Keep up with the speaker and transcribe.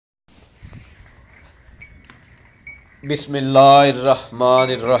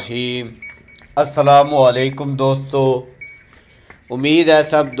बिस्मिल्लाहिर्रहमानिर्रहीम। अस्सलामुअलैकुम दोस्तों, उम्मीद है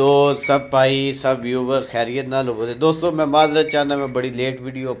सब दोस्त, सब भाई, सब व्यूवर खैरियत नाल होवो। दोस्तों मैं माजरत चाहना, मैं बड़ी लेट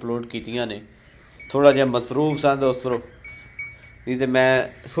वीडियो अपलोड कीतियां ने, थोड़ा जिहा मसरूफ सा दोस्तों, नहीं तो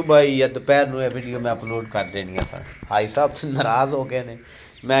मैं सुबह ही या दोपहर में वीडियो मैं अपलोड कर देनियां सन। भाई साहब नाराज़ हो गए ने।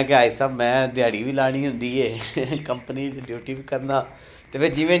 मैं क्या भाई साहब, मैं दिहाड़ी भी लानी होंदी है कंपनी ड्यूटी भी करना, तो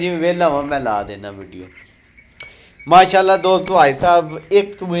फिर जिमें जिमें वेला होवां मैं ला देना वीडियो। माशाल्लाह दोस्तों, भाई साहब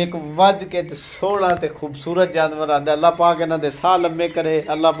एक तो एक वध के ते सोहना ते खूबसूरत जानवर आंदा। अल्लाह पाक इन्हां दे साह लम्मे करे,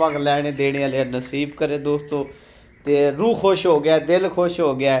 अल्लाह पाक लैने देने वाले नसीब करे दोस्तों। ते रूह खुश हो गया, दिल खुश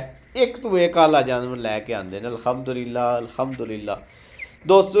हो गया, एक तो एक आला जानवर लैके आंदे ने। अल्हम्दुलिल्लाह अल्हम्दुलिल्लाह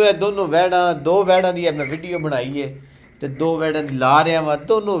दोस्तों, ये दोनों वैड़ा, दो वैड़ा दी मैं वीडियो बनाई है ते दो वैड़ा दी ला रहा वा।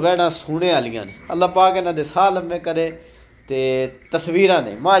 दोनों वैड़ा सोहने वालियां ने, अल्लाह पाक इन्हां दे साह लम्मे करे। ते तस्वीरां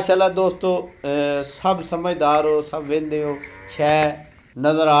ने माशाल्लाह दोस्तों, सब समझदार हो, सब वेंदे हो, शै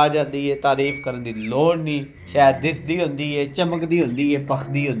नज़र आ जाती है, तारीफ़ करने की लोड़ नहीं। शै दिसदी होंदी है, चमकदी होंदी है,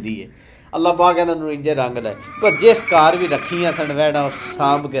 पखदी होंदी है। अल्लाह पाक इन्हां इंजे रंग लाए, पर जिस घर भी रखियां सन वैड़ा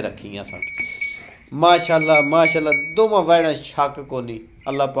सांभ के रखियां सन। माशाल्लाह माशाल्लाह दोवां वैड़ा शक को नहीं।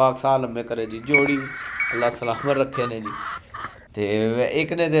 अल्लाह पाक साह लम्मे करे जी, जोड़ी अल्लाह सलामत रखे ने जी। ते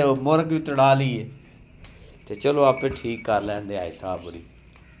एक ने तो मुर्ग भी तड़ा ली है, तो चलो आपे ठीक कर लैन दे आई साहब होरी।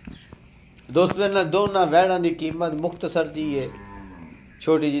 दोस्तों इन्हां दोनों वैड़ां की कीमत मुख्तसर जी है,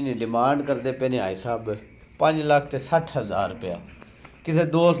 छोटी जी डिमांड करते पे ने आई साहब 5,60,000 रुपया। किसी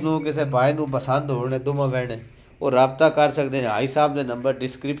दोस्त नूं, किसी भाई नूं पसंद होने दोवां वैड़े, वो रबता कर सकते हैं। आई साहब के नंबर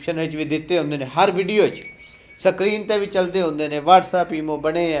डिस्क्रिप्शन भी दिते होंगे ने, हर वीडियो स्क्रीन पर भी चलते होंगे ने, व्हाट्सएप ईमो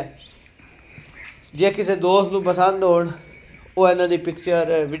बने है। जे किसी दोस्त नूं पसंद होण, वो इन्हां दी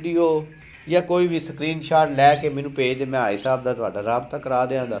पिक्चर वीडियो या कोई भी स्क्रीन शॉट लैके मैनू भेज दे, मैं हाई साहब का तुहाडा राबता करा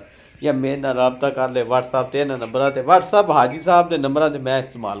देंगा, या मेरे नाल राबता कर ले व्हाट्सएप ते इन्हां नंबरां ते। व्हाट्सएप हाजी साहब के नंबरां ते मैं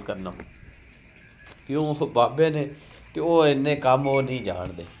इस्तेमाल करना, क्यों बाबे ने तो वो इन्ने काम वो नहीं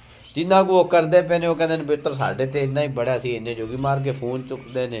जानते जिन्ना को वो करते पे ने। वो कहते हैं बेहतर साढ़े तो इन्ना ही बड़ा सी, इन्ने जोगी मार के फ़ोन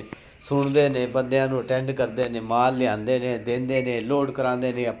चुकते हैं, सुनते हैं, बंदियां नूं अटेंड करते हैं, माल लियाते हैं, देंदे ने, लोड कराते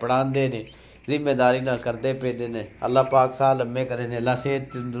हैं, पढ़ाते हैं, जिम्मेदारी नाल करते पेदे ने। अल्लाह पाक साह लम्मे करे ने, अल्लाह सेहत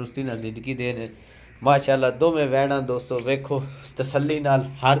तंदुरुस्ती नाल ज़िंदगी दे ने। माशाल्लाह दोवें वैड़ां दोस्तों वेखो तसल्ली नाल,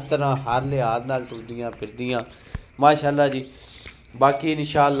 हर तरह हर लिहाज नाल टुरदियां फिरदियां माशाल्लाह जी। बाकी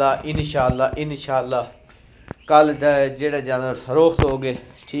इंशाअल्लाह कल जेह्ड़े जानवर फरोख्त हो गए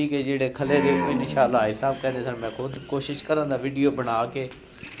ठीक है, जेह्ड़े खले दे इंशाअल्लाह भाई साहब कहते सन मैं खुद कोशिश करां वीडियो बना के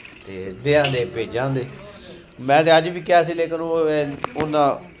ते देआं दे भेजां दे। मैं तो अज भी क्या सी, लेकिन वो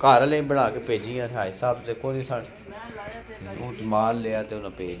उन्हें घर वाले बना के भेजियां हाई साहब से को नहीं सन, माल लिया तो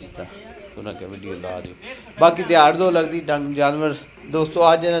उन्हें भेज दिता, उन्हें क्या वीडियो ला दी। बाकी दिहाड़ दो लगती जानवर दोस्तों,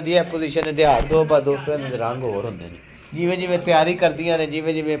 अज इन्हां दी पोजीशन है दिहाड़ दो, पर दोस्तों इन्हां दे रंग होर होंदे ने। जिवें जिवें तैयारी करदियां ने,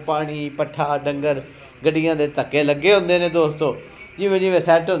 जिवें जिवें पानी पट्ठा डंगर गड्डियां दे धक्के लगे होंदे ने दोस्तों, जिवें जिवें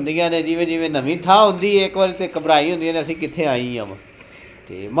सैट होंदियां ने, जिवें जिवें नवीं थां होंदी है, एक बार तो घबराई होंदियां ने असीं कित्थे आई आं।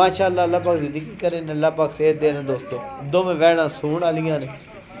 तो माशाअल्लाह अल्लाह पाक ज़िंदगी करे, अल्लाह पाक सेहत देने दोस्तों। दोवें वैड़ां सूण वालियां ने,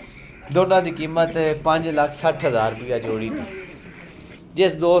 दोनों की कीमत 5,60,000 रुपया जोड़ी दी।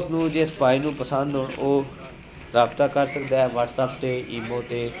 जिस दोस्त नूं, जिस भाई नूं पसंद हो वो रबता कर सकता है व्हाट्सएप ते, ईमो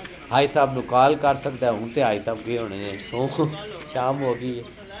ते। हाई साहब नूं कॉल कर सकता है। हूँ तो हाई साहब गए होने ने, सो शाम हो गई है,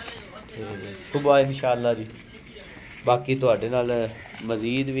 सुबह इंशाअल्लाह जी। बाकी तुहाडे नाल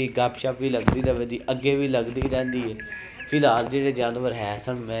मजीद भी गपशप भी लगती रहे जी, अगे भी लगती रहिंदी है। फिलहाल जिहड़े जानवर है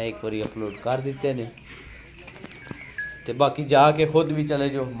सन मैं एक बार अपलोड कर दिते ने, तो बाकी जाके खुद भी चले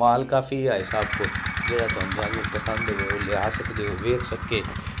जो, माल काफ़ी है साहब को, जो तुम जानवर पसंद हो वो लिया सकते हो, वेख सके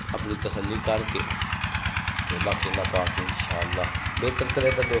अपनी तसल्ली करके। तो बाकी अल्लाह पाक इंशाअल्लाह बेहतर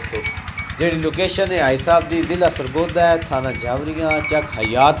करे। तो दोस्तों जी लोकेशन है हाई साहब की, ज़िला सरगोधा है, थाना जहवरियां, चक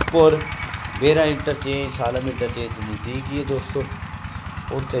हयातपुर, बेरा इंटरचेंज, सालम इंटरचेंज नज़दीक ही है दोस्तों।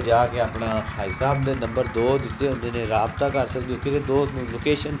 उत्थे जाके अपना हाई साहब के नंबर 2 दिते होंगे ने, रबता कर सकते हो। किसी दोस्त में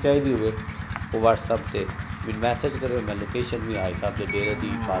लोकेशन चाहिए हुए वो व्हाट्सएप पर मैं मैसेज करो, मैं लोकेशन भी हाई साहब के डेरे की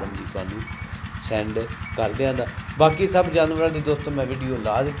फार्म की तुहानूं सेंड कर देंगा। बाकी सब जानवरों की दोस्तों मैं वीडियो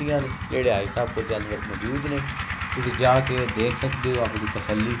ला दी ने, जेड़े हाई साहब को जानवर मौजूद ने, तुसीं जाके देख सकते हो, अपनी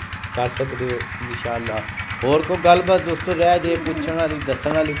तसल्ली कर सकते हो इंशाअल्लाह। होर कोई गलबात दोस्तों रह जाए पूछण वाली,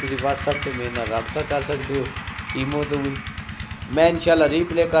 दस्सण वाली, तुसीं व्हाट्सएप पर मेरे नाल रबता कर सकते हो, ईमो तो भी मैं इंशाअल्लाह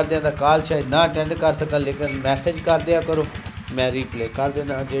रीप्ले कर देंदा। कॉल शायद ना अटेंड कर सका, लेकिन मैसेज कर दिया करो, मैं रीप्ले कर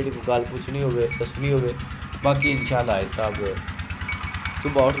देना जी कोई गल पुछनी होवे दसनी होवे। बाकी इंशाअल्लाह हाई साहब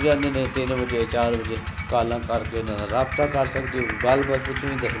सुबह उठ जाते हैं 3 बजे 4 बजे, कॉल करके उन्होंने रबता कर सकते हो, गलबात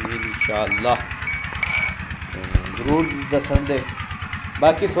पुछनी दसनी इंशाअल्लाह ज़रूर दसन दे।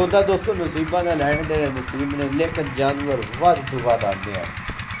 बाकी सौदा दोस्तों नसीबा का लैने देने नसीब ने, लेकिन जानवर वध तो वध आते हैं।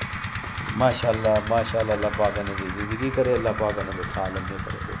 माशाल्लाह माशाल्लाह, अल्लाह पाक ने दी जिंदगी करे, अल्लाह पाक ने साल लंबे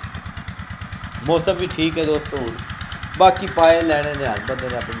करे दोस्तों। मौसम भी ठीक है दोस्तों। बाकी पाए लैने ने, हर बंदे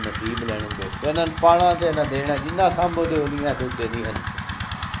ने अपने नसीब लैने दोस्तों। इन्होंने पाना तो इन्हें देना, जिन्ना सांभो दे उन्नी दुद्ध देनी है,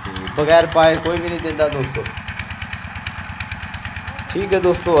 बगैर पाए कोई भी नहीं देता दोस्तों। ठीक है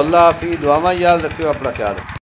दोस्तों, अल्लाह हाफिज़, दुआवां याद रखियो, अपना ख्याल रखियो।